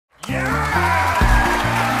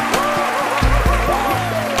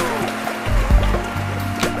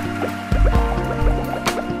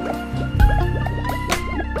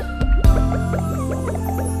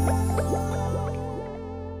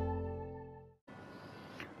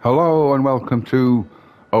Hello and welcome to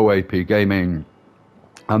OAP-Gaming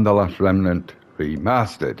and the last Remnant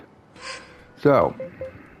Remastered. So,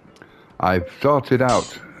 I've sorted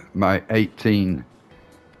out my 18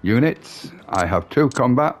 units. I have 2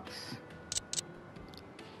 combats,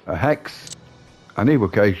 a hex, an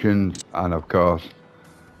evocation, and of course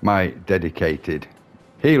my dedicated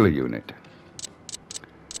healer unit.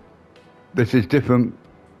 This is different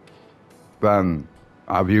than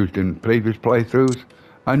I've used in previous playthroughs,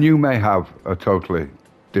 and you may have a totally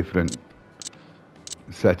different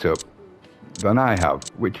setup than I have,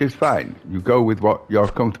 which is fine. You go with what you're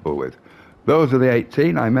comfortable with. Those are the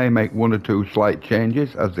 18. I may make 1 or 2 slight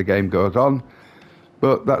changes as the game goes on,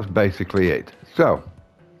 but that's basically it. So,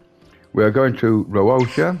 we are going to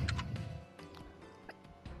Roosha,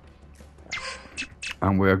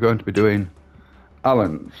 and we are going to be doing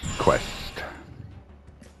Allan's quest.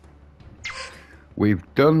 We've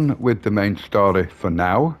done with the main story for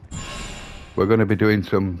now. We're going to be doing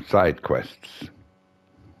some side quests.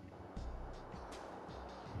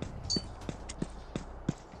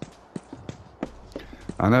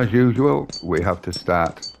 And as usual, we have to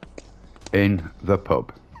start in the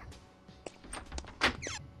pub.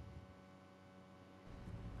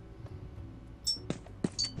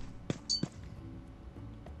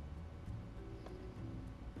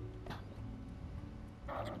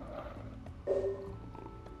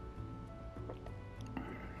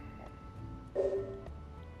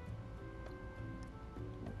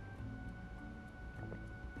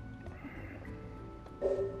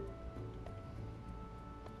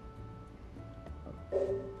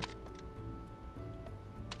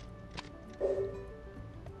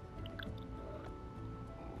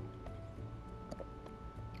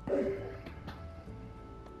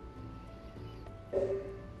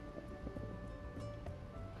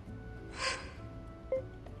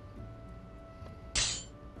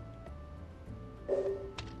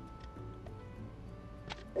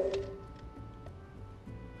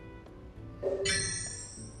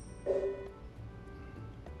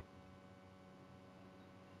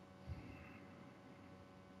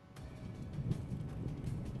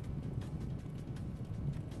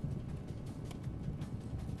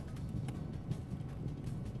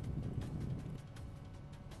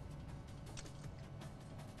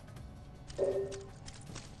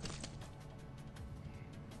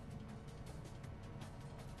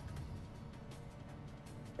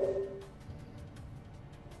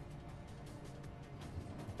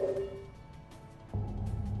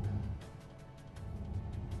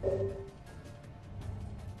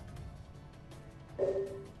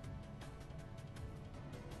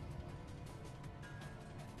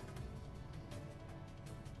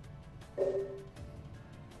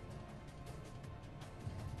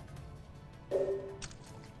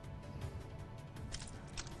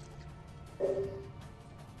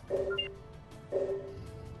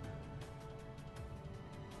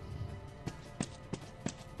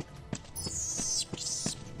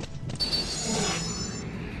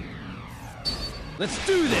 Let's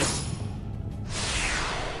do this!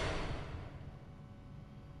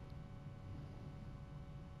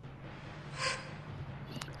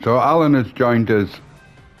 So Allan has joined us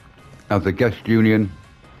as a guest union,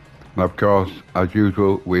 and of course, as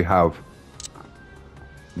usual, we have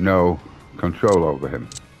no control over him.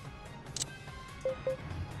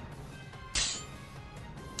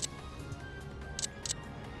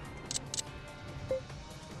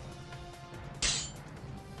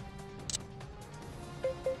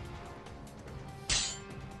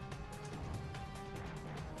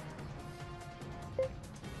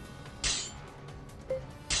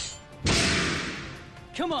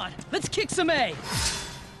 Come on, let's kick some A!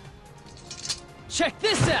 Check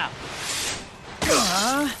this out!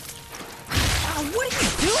 What are you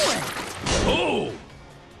doing? Oh!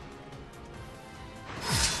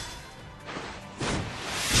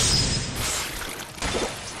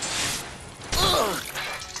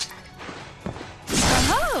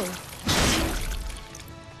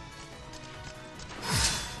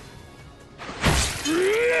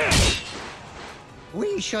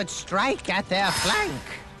 We should strike at their flank.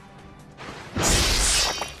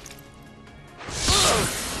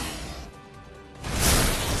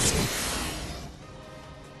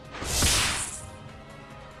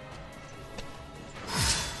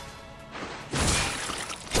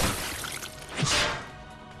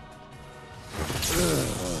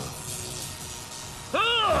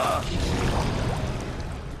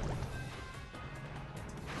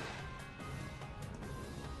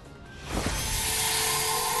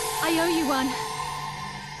 owe you one.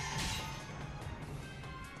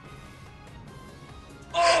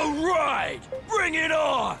 All right! Bring it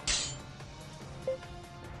on!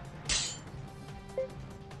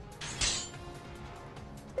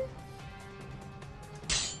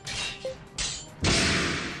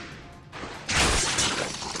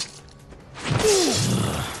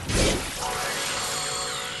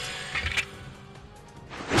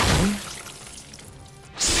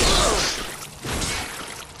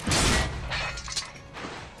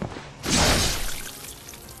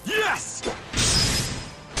 Yes!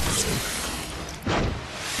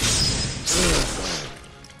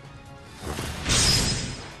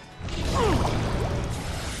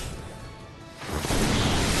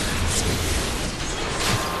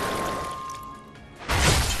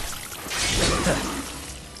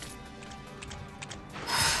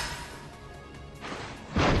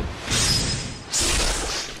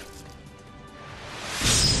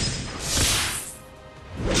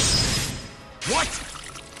 What?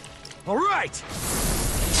 All right!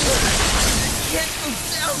 Can't move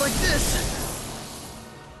down like this!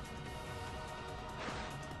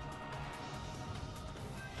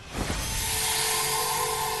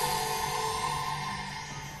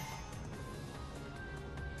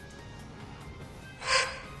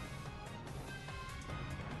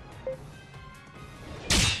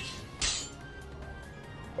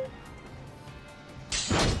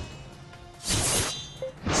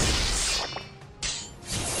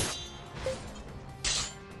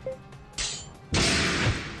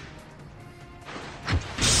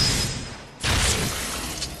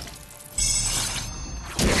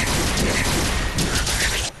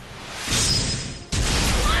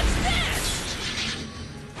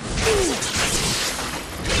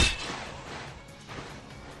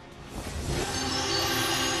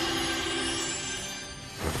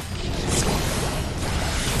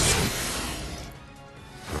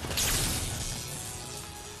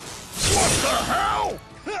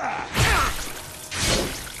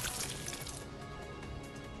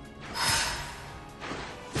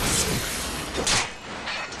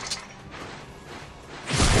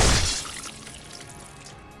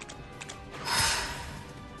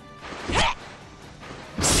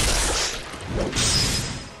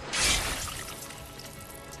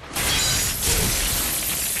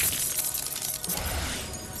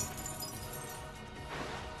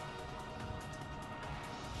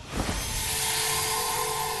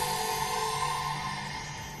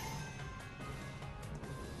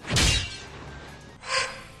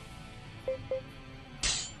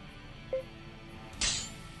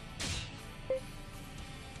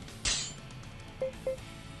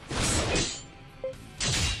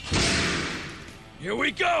 Here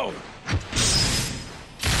we go!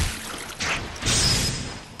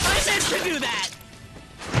 I meant to do that!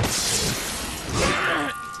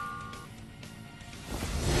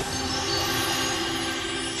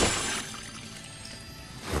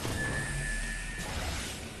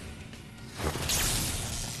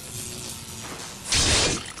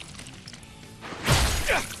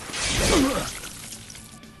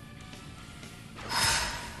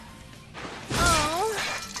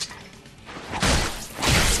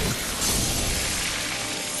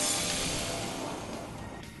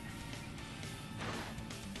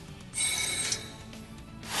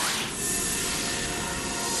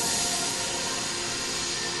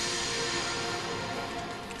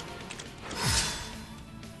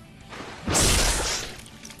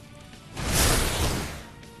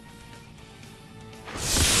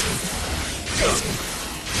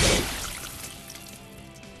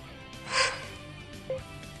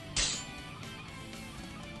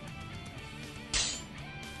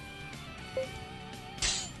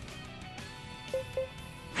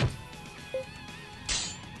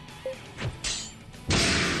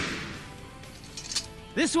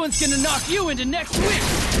 This one's gonna knock you into next week!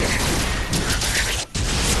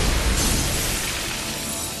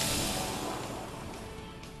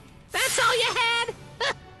 That's all you had?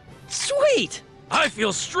 Sweet! I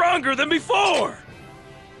feel stronger than before!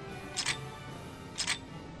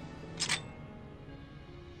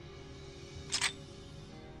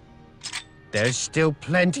 There's still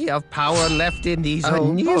plenty of power left in these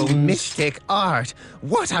new mystic art.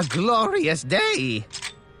 What a glorious day!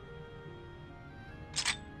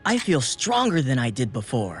 I feel stronger than I did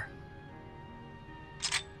before.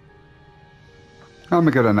 I'm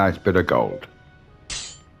gonna get a nice bit of gold.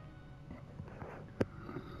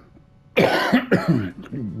 Excuse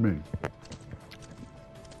me.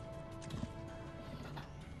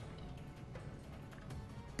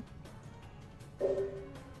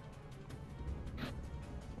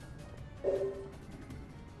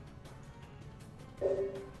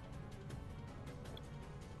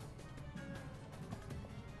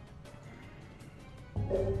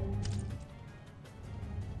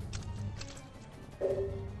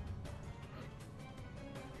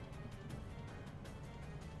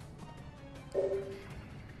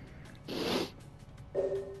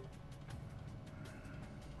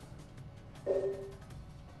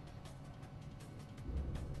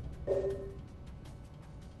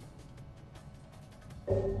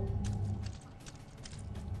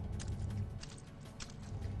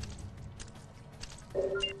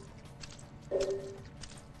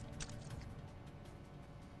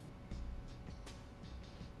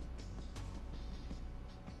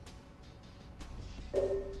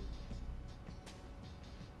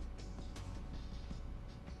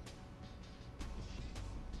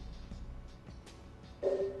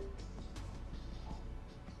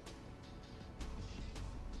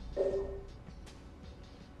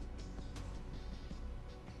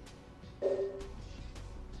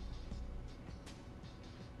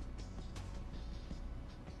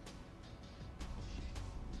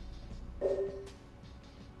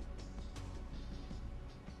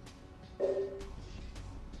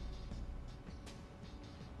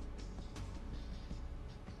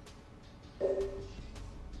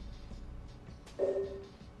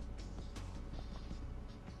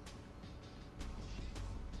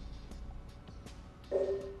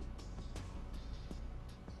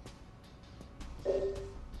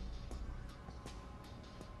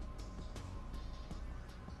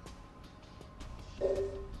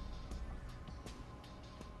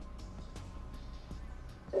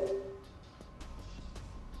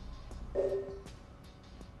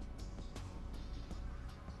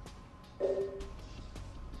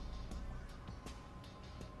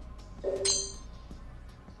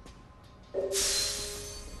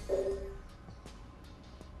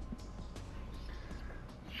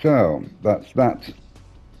 So that's that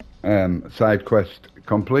side quest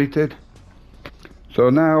completed. So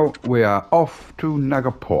now we are off to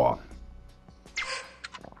Nagapur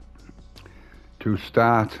to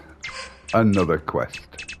start another quest.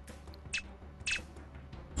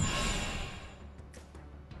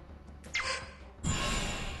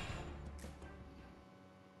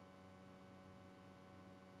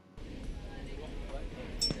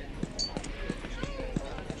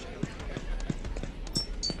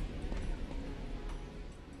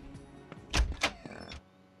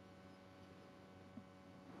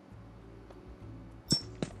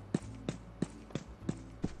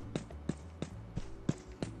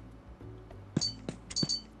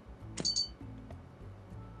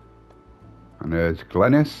 And there's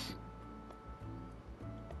Glennis.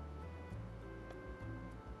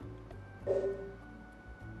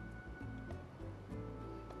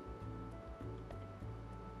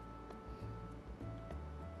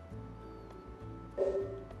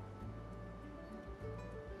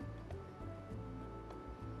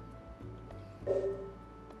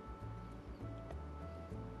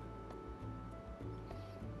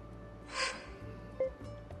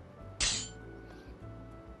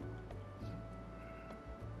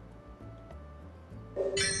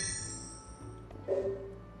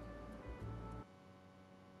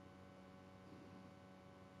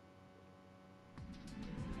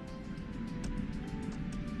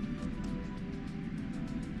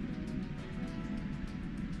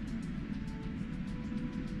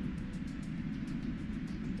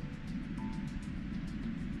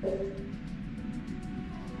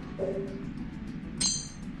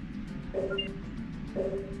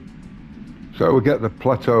 So we get the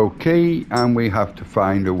plateau key and we have to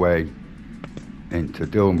find a way into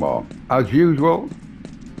Dilmore. As usual,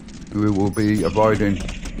 we will be avoiding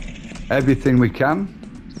everything we can.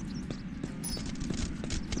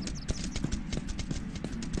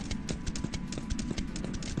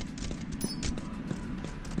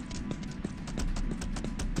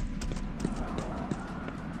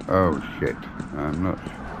 Oh shit, I'm not.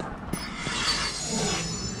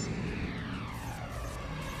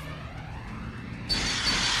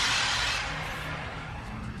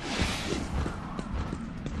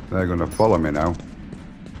 They're going to follow me now.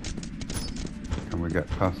 Can we get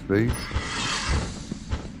past these?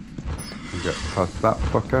 Can we get past that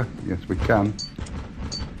fucker? Yes, we can.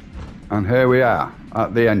 And here we are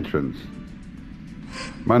at the entrance.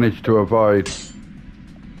 Managed to avoid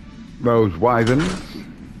those wyverns.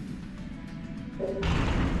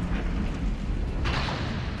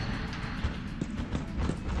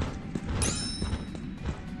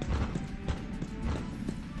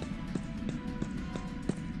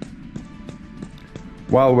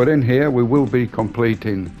 While we're in here, we will be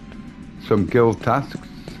completing some guild tasks.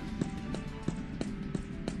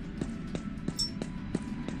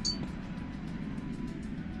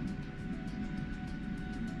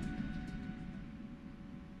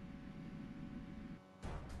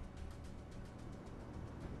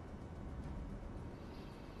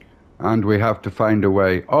 And we have to find a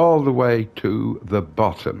way all the way to the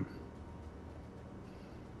bottom.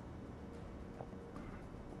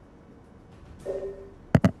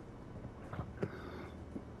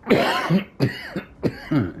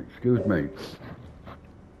 Excuse me.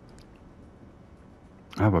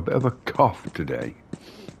 I have a bit of a cough today.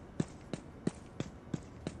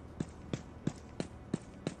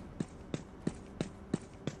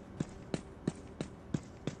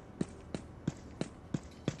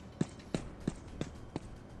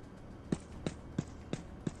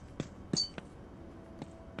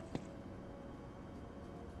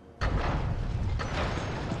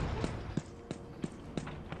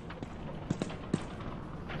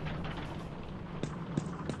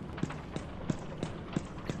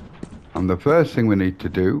 And the first thing we need to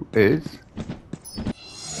do is...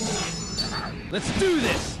 Let's do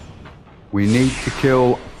this! we need to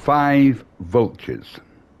kill 5 vultures.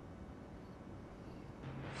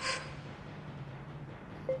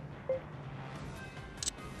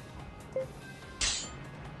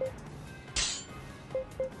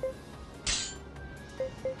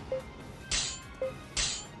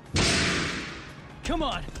 Come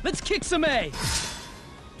on, let's kick some A!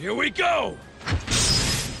 Here we go!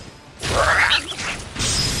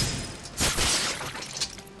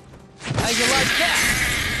 How you like that?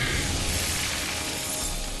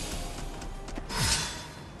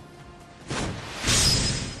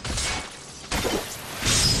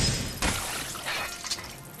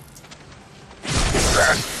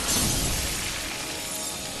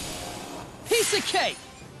 Piece of cake!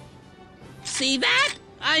 See that?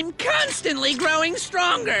 I'm constantly growing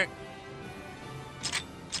stronger.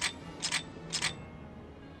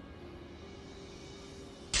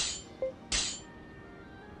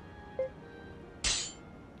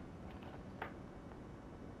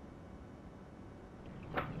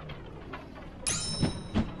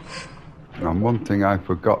 And one thing I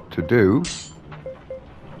forgot to do,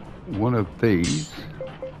 one of these...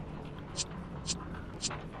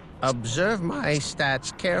 Observe my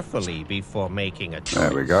stats carefully before making a choice.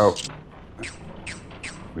 there we go.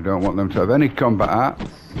 We don't want them to have any combat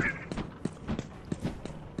arts.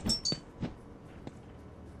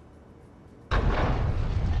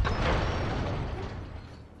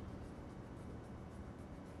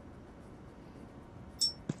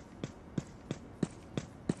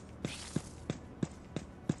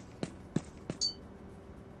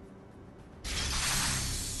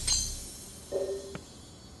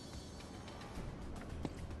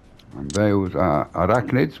 And those are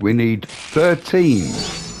arachnids. We need 13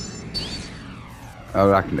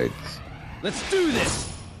 arachnids. Let's do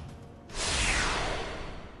this!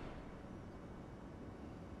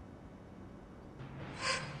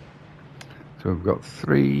 So we've got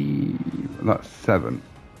 3, that's 7.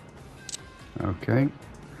 Okay.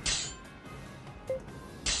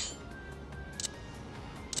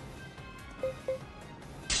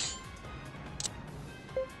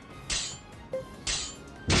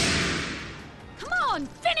 Come on,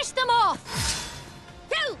 finish them off!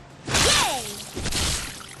 Go! Yay!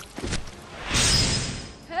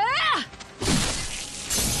 Ah!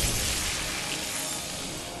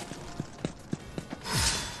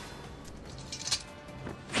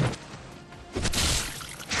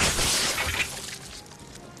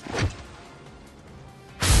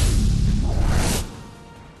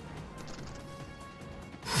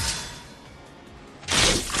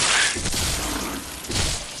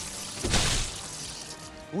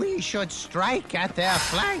 We should strike at their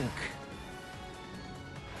flank.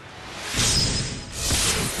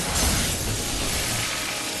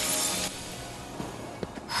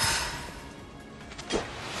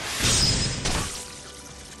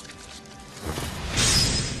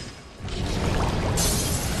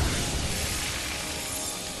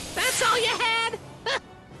 That's all you had?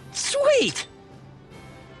 Sweet!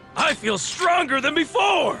 I feel stronger than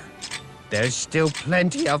before! There's still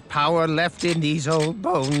plenty of power left in these old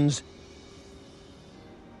bones.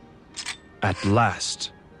 At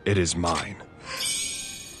last, it is mine.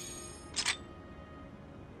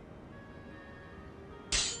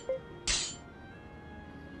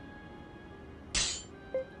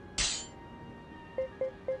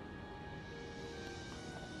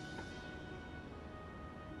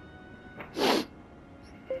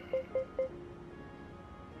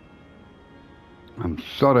 I'm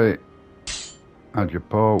sorry,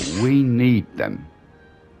 Ajapor, we need them.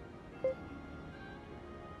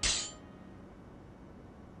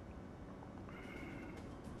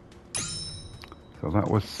 So that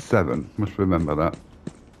was 7, must remember that.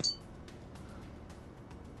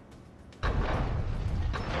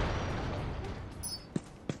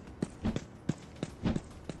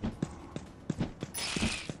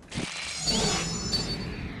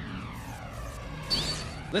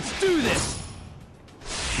 Let's do this!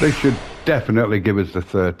 They should definitely give us the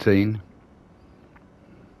 13.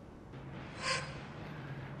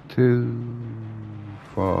 2,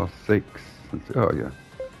 4, 6. Oh yeah.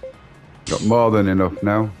 Got more than enough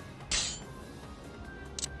now.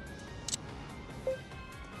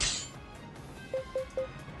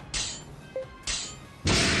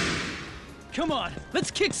 Come on,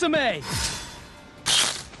 let's kick some A!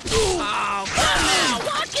 Oh, come on!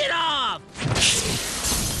 Knock it off!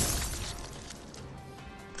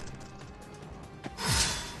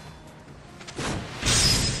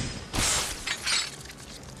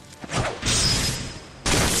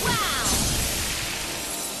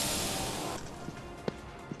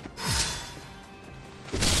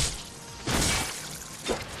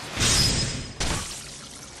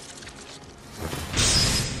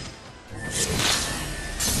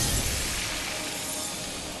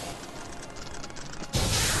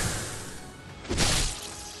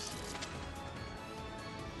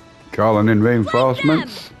 Calling in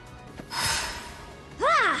reinforcements.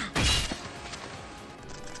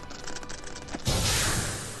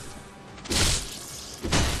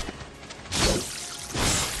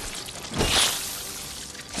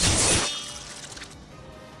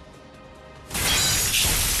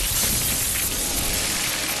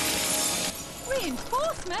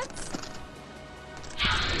 Reinforcements?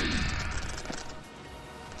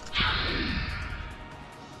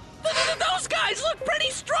 Those guys look pretty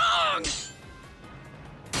strong!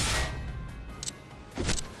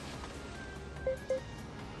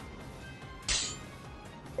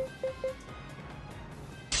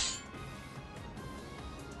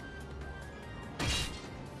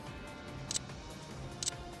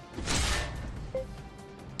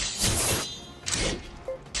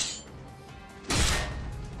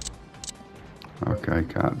 Okay,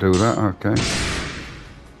 can't do that. Okay.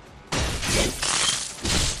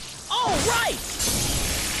 All right!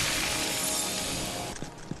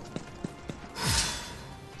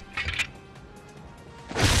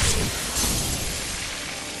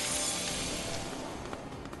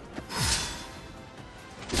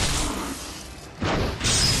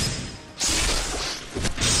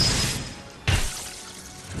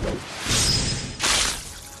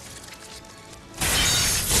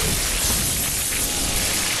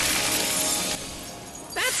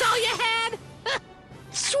 That's all you had?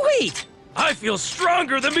 Sweet! I feel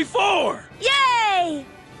stronger than before! Yay!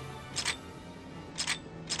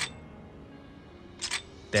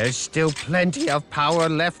 There's still plenty of power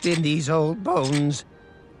left in these old bones.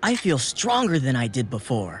 I feel stronger than I did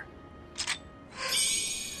before.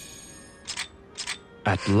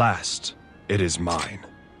 At last, it is mine.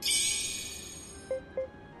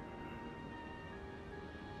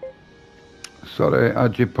 Sorry,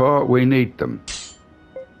 Ajiport, we need them.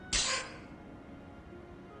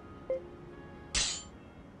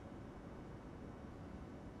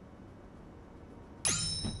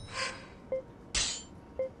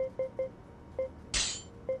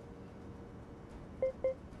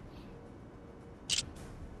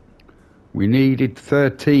 We needed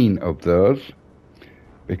 13 of those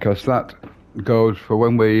because that goes for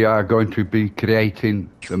when we are going to be creating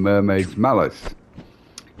the Mermaid's Malice,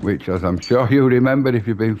 which, as I'm sure you remember if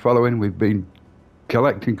you've been following, we've been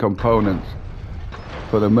collecting components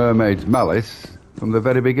for the Mermaid's Malice from the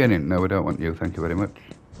very beginning. No, we don't want you, thank you very much.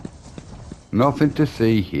 Nothing to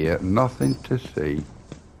see here, nothing to see.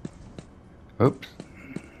 Oops.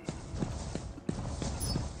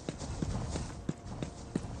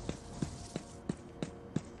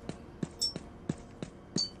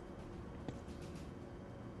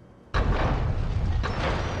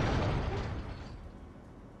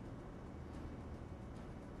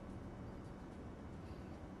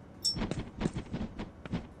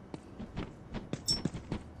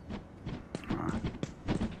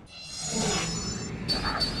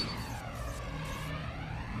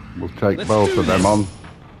 We'll take Let's both do of them this. on.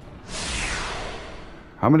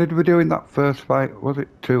 How many did we do in that first fight? Was it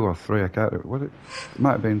 2 or 3? I can't remember. Was it? It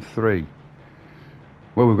might have been 3.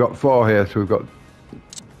 Well, we've got 4 here, so we've got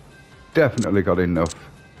definitely got enough.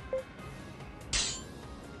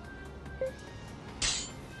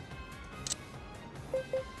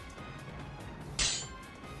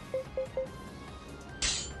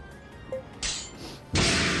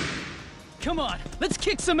 Come on, let's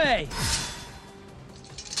kick some A!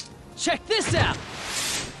 Check this out!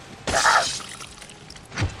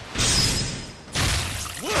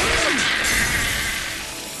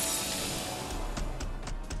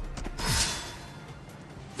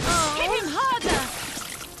 Hit him harder!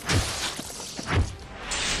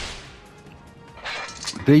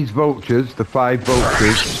 These vultures, the 5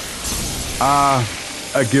 vultures, are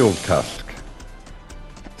a guild task.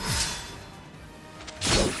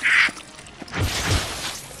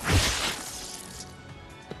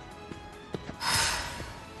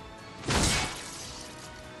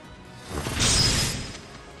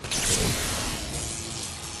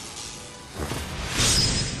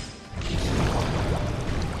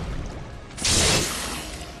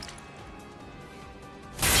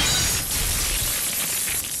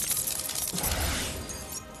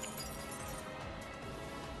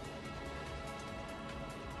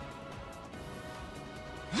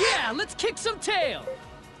 Yeah, let's kick some tail.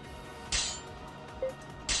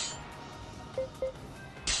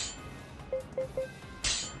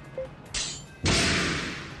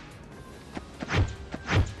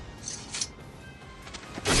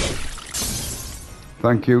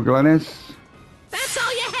 Thank you, Glennis. That's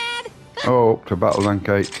all you had? Oh, up to battle rank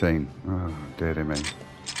 18. Oh, dearie me.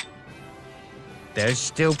 There's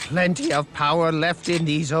still plenty of power left in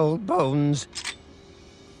these old bones.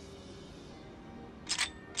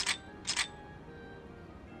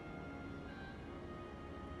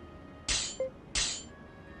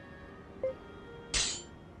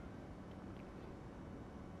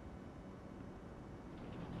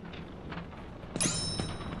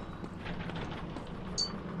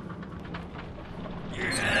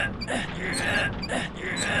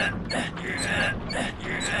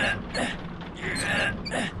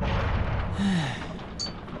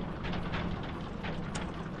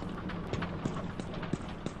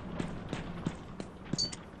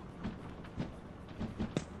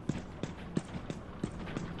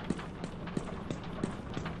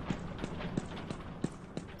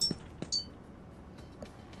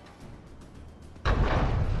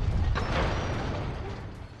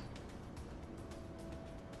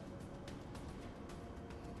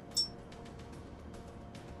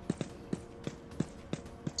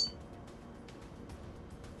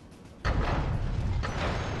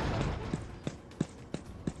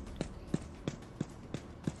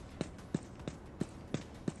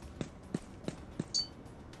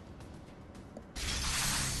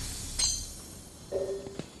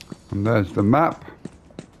 And there's the map.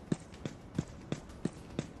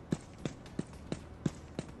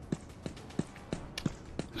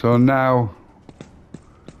 So now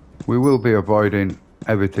we will be avoiding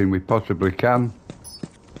everything we possibly can.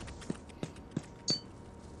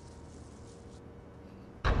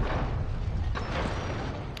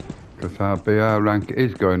 Because our BR rank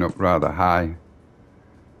is going up rather high.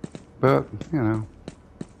 But, you know,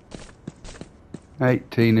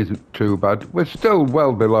 18 isn't too bad. We're still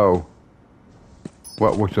well below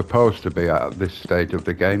what we're supposed to be at this stage of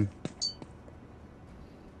the game.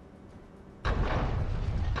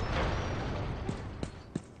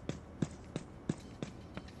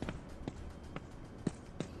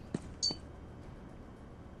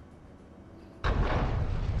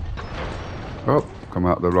 Oh, come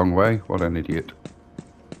out the wrong way. What an idiot.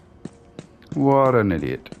 What an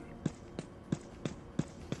idiot.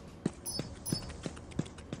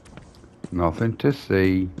 Nothing to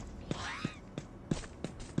see.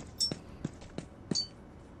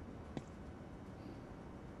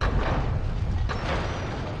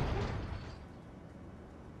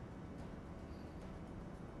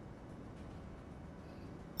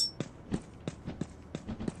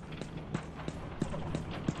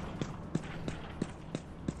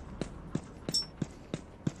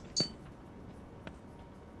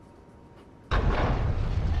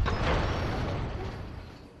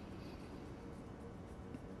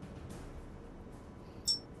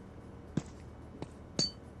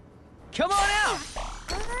 Come on out!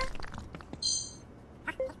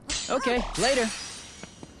 Okay, later.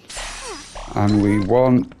 And we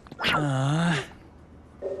want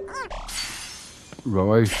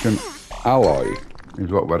Relation alloy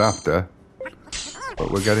is what we're after.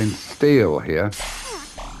 But we're getting steel here.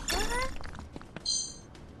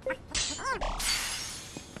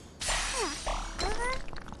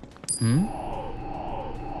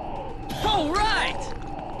 All right!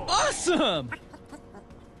 Awesome!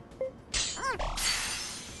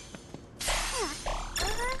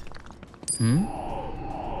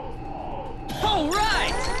 All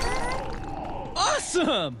right!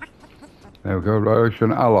 Awesome! There we go,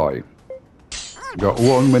 Relation alloy. Got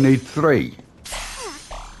one, we need three.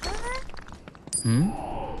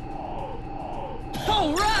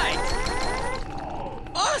 All right!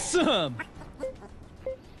 Awesome!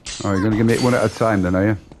 Oh, you're going to give me it one at a time then, are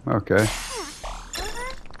you? Okay.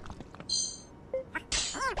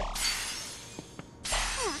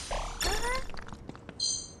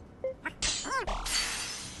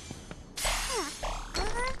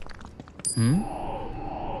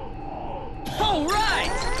 All right!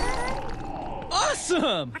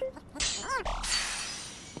 Awesome!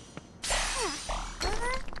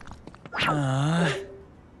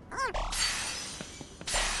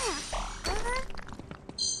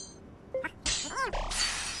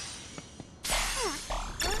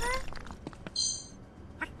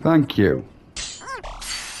 Thank you.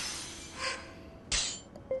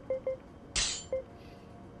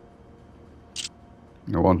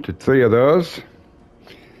 I wanted 3 of those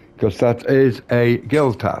because that is a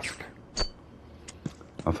guild task.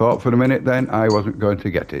 I thought for a minute then I wasn't going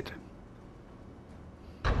to get it.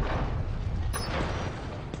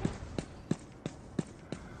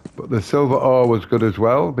 But the silver ore was good as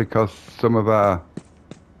well because some of our...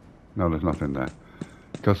 No, there's nothing there.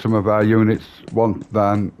 Because some of our units want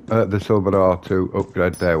the silver ore to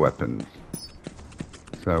upgrade their weapons.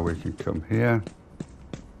 So we can come here.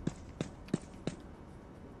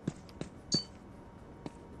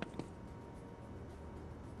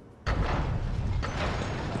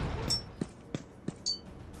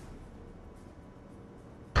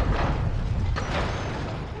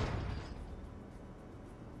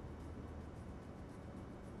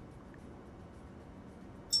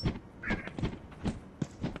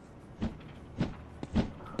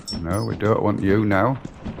 No, we don't want you now.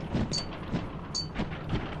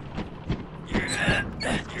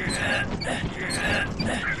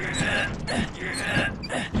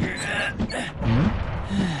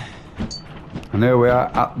 And here we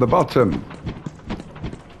are at the bottom.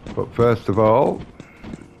 But first of all,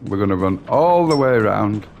 we're going to run all the way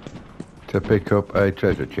around to pick up a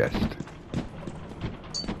treasure chest.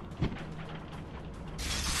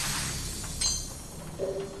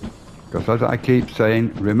 Because as I keep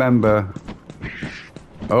saying, remember,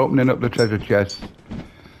 opening up the treasure chest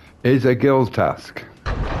is a guild task.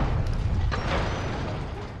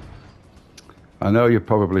 I know you're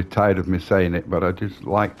probably tired of me saying it, but I just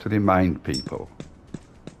like to remind people.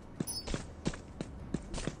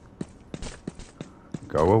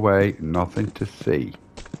 Go away, nothing to see.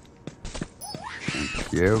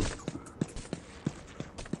 Thank you.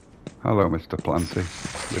 Hello, Mr. Planty.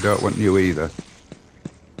 We don't want you either.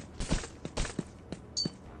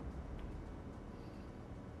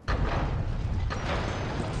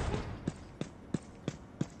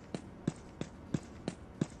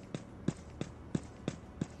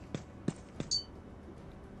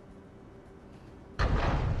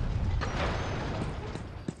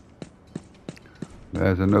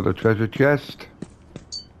 There's another treasure chest.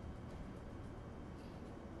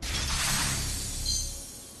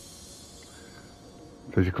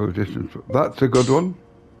 Physical resistance. That's a good one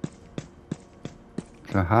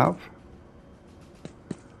to have.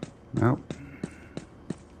 No.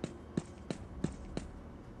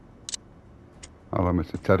 Hello,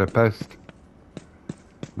 Mr. Terrapest.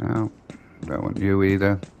 No, don't want you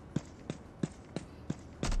either.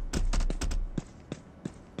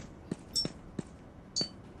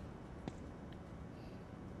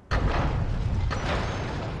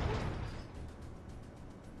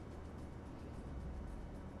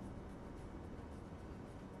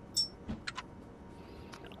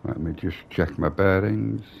 Let me just check my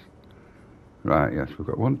bearings. Right, yes, we've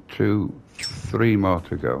got 1, 2, 3 more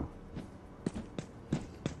to go.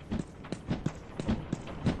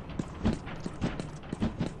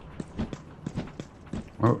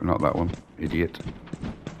 Oh, not that one, idiot.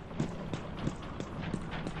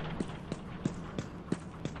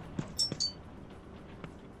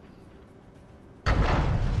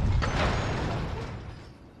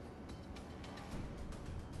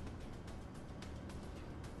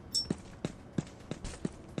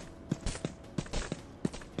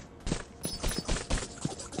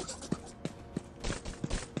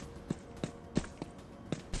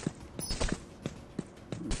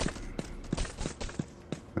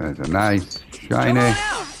 There's a nice, shiny,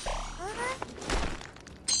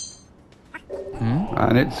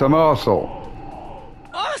 and it's a morsel.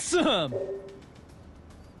 Awesome!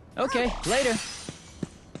 Okay, later.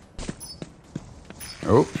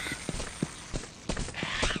 Oops.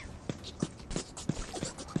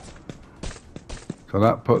 So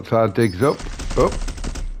that puts our digs up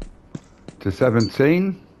to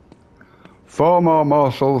 17. 4 more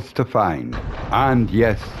morsels to find. And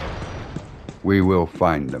yes, we will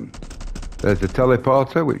find them. There's a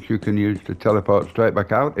teleporter, which you can use to teleport straight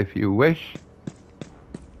back out if you wish.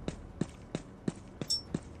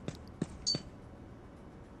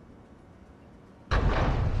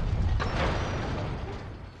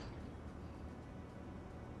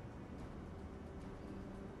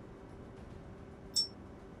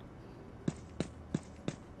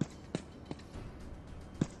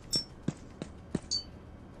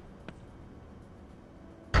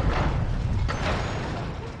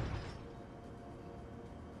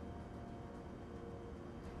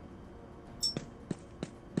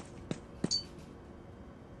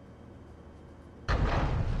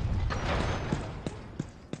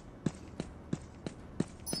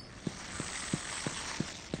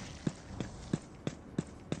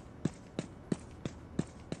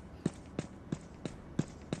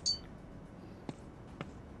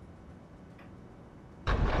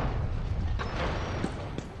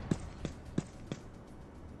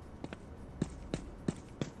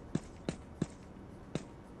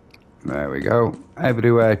 There we go.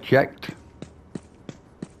 Everywhere checked.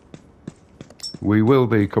 We will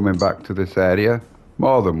be coming back to this area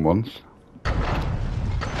more than once.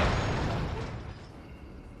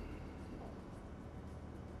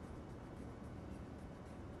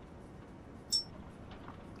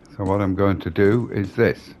 So what I'm going to do is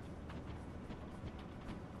this.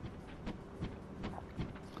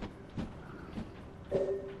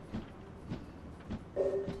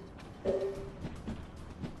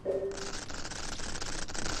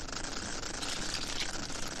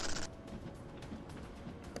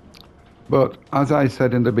 But as I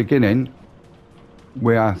said in the beginning,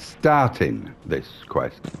 we are starting this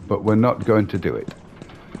quest, but we're not going to do it.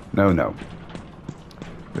 No, no.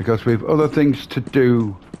 Because we've other things to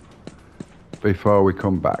do before we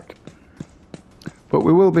come back. But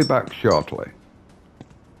we will be back shortly.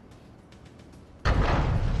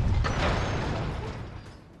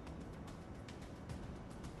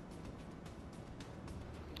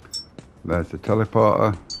 There's the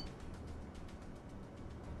teleporter.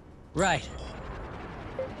 Right.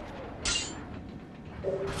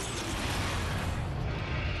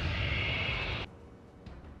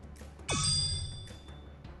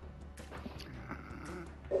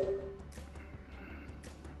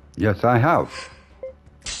 Yes, I have.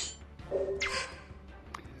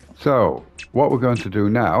 So, what we're going to do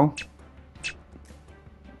now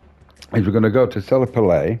is we're going to go to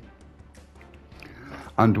Cellar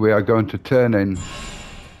and we are going to turn in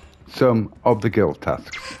some of the guild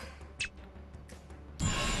tasks.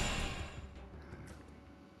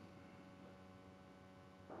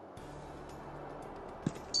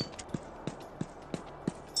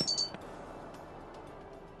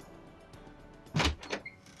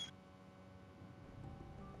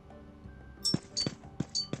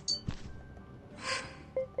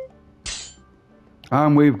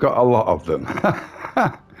 And we've got a lot of them.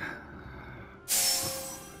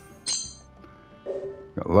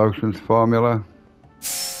 Got Lotion's formula.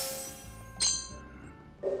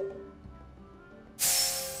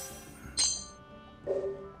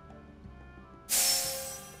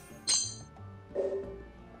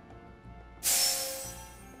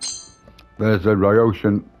 There's a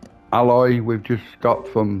Ryotian alloy we've just got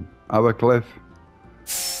from Cliff.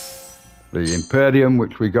 The Imperium,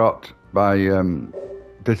 which we got by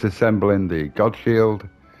disassembling the God Shield.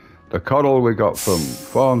 The coral we got from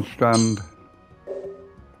Thornstrand.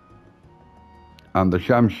 And the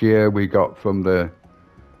Shamshir we got from the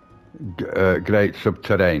Great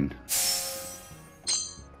Subterrane.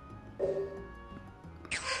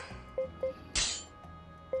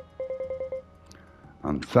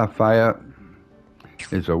 And Sapphire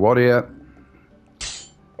is a warrior.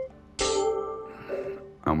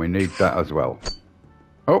 And we need that as well.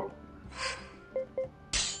 Oh!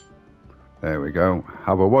 There we go.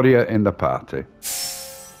 Have a warrior in the party.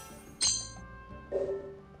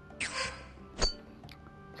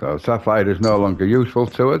 So Sapphire is no longer useful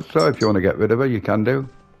to us, so if you want to get rid of her, you can do.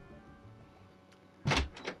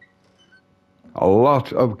 A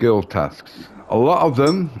lot of guild tasks. A lot of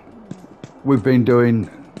them we've been doing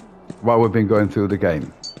while we've been going through the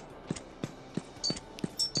game.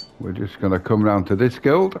 We're just going to come round to this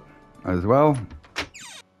guild as well.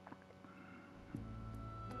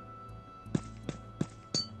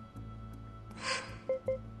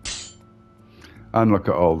 And look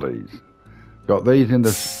at all these. Got these in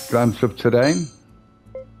the Grand Subterrane.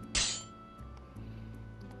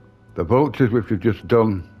 The vultures, which we've just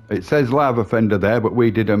done. It says Lava Fender there, but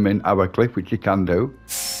we did them in Cliff, which you can do.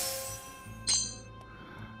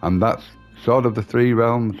 And that's Sword of the Three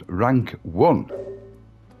Realms, rank 1.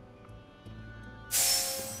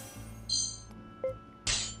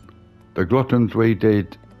 The Gluttons we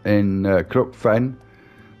did in Crook Fen.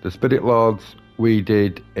 The Spirit Lords we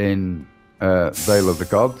did in Vale of the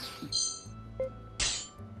Gods.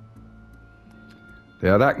 The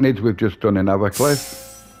Arachnids we've just done in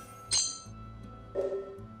Cliff.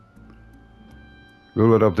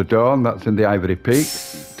 Ruler of the Dawn, that's in the Ivory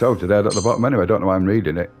Peaks. Told you there at the bottom anyway, I don't know why I'm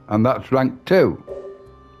reading it. And that's rank 2.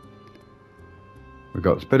 We've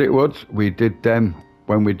got Spirit Woods, we did them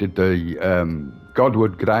when we did the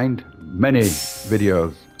Godwood grind, many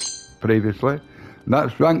videos previously. And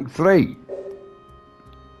that's rank 3.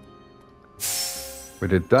 We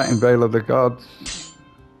did that in Vale of the Gods.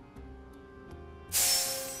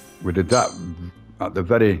 We did that at the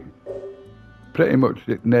pretty much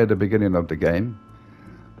near the beginning of the game.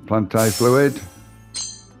 The Planti Fluid.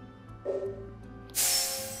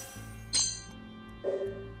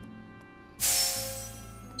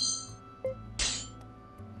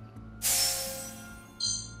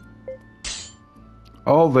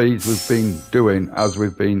 All these we've been doing as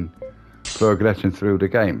we've been progressing through the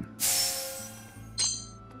game.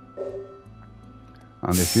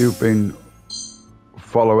 And if you've been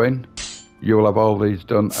following, you will have all these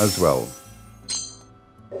done as well.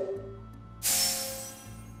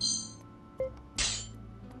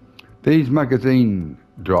 These magazine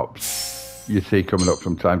drops you see coming up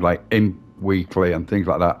sometimes, like in weekly and things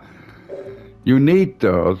like that, you need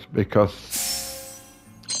those because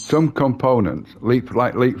some components,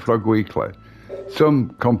 like Leapfrog Weekly, some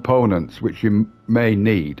components which you may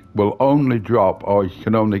need will only drop, or you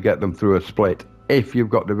can only get them through a split if you've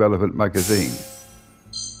got the relevant magazine.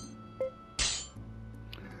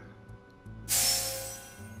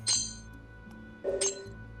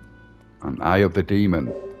 And Eye of the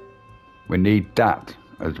Demon, we need that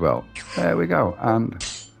as well. There we go. And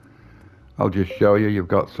I'll just show you, you've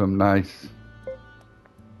got some nice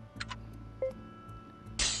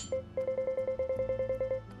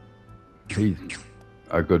he's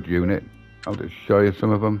a good unit. I'll just show you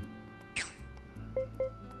some of them.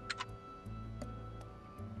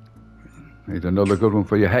 Here's another good one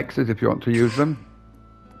for your hexes if you want to use them.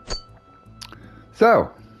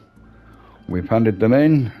 So we've handed them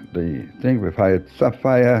in the thing. We've hired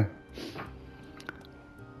Sapphire.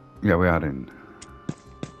 Yeah, we are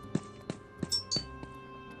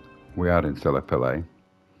in Cellar.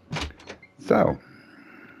 So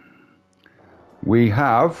we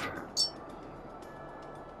have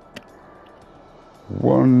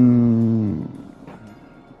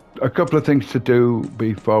a couple of things to do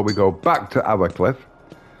before we go back to Evercliff,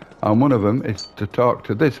 and one of them is to talk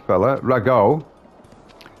to this fella, Rago,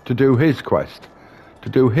 to do his quest. To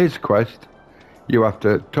do his quest, you have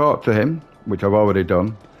to talk to him, which I've already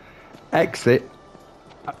done, exit,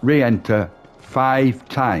 re-enter 5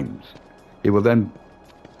 times. He'll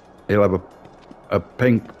have a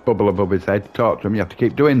pink bubble above his head. Talk to him. You have to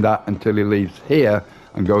keep doing that until he leaves here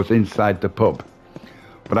and goes inside the pub.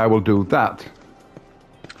 But I will do that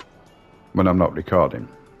when I'm not recording.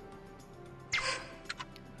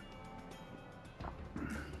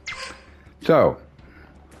 So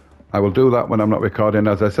I will do that when I'm not recording,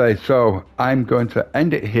 as I say. So I'm going to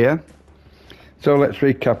end it here. So let's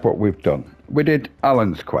recap what we've done. We did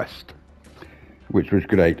Allan's quest, which was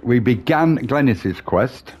great. We began Glennis's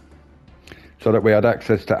quest so that we had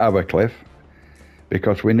access to Evercliff,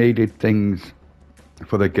 because we needed things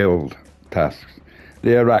for the guild tasks.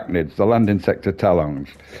 The arachnids, the land insector talons,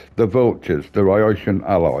 the vultures, the Ryotian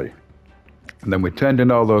alloy. And then we turned in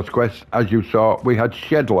all those quests. As you saw, we had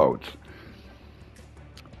shed loads.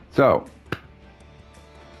 So,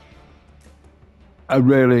 a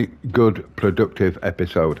really good, productive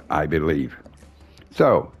episode, I believe.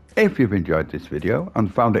 So, if you've enjoyed this video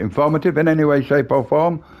and found it informative in any way, shape or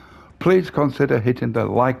form, please consider hitting the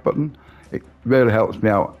like button. It really helps me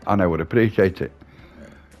out and I would appreciate it.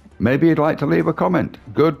 Maybe you'd like to leave a comment.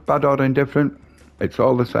 Good, bad or indifferent, it's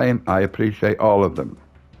all the same. I appreciate all of them.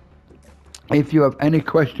 If you have any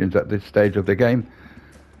questions at this stage of the game,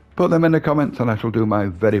 put them in the comments and I shall do my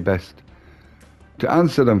very best to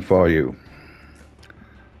answer them for you.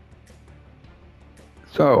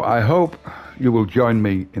 So I hope you will join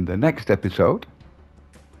me in the next episode.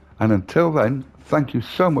 And until then, thank you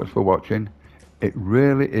so much for watching. It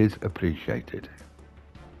really is appreciated.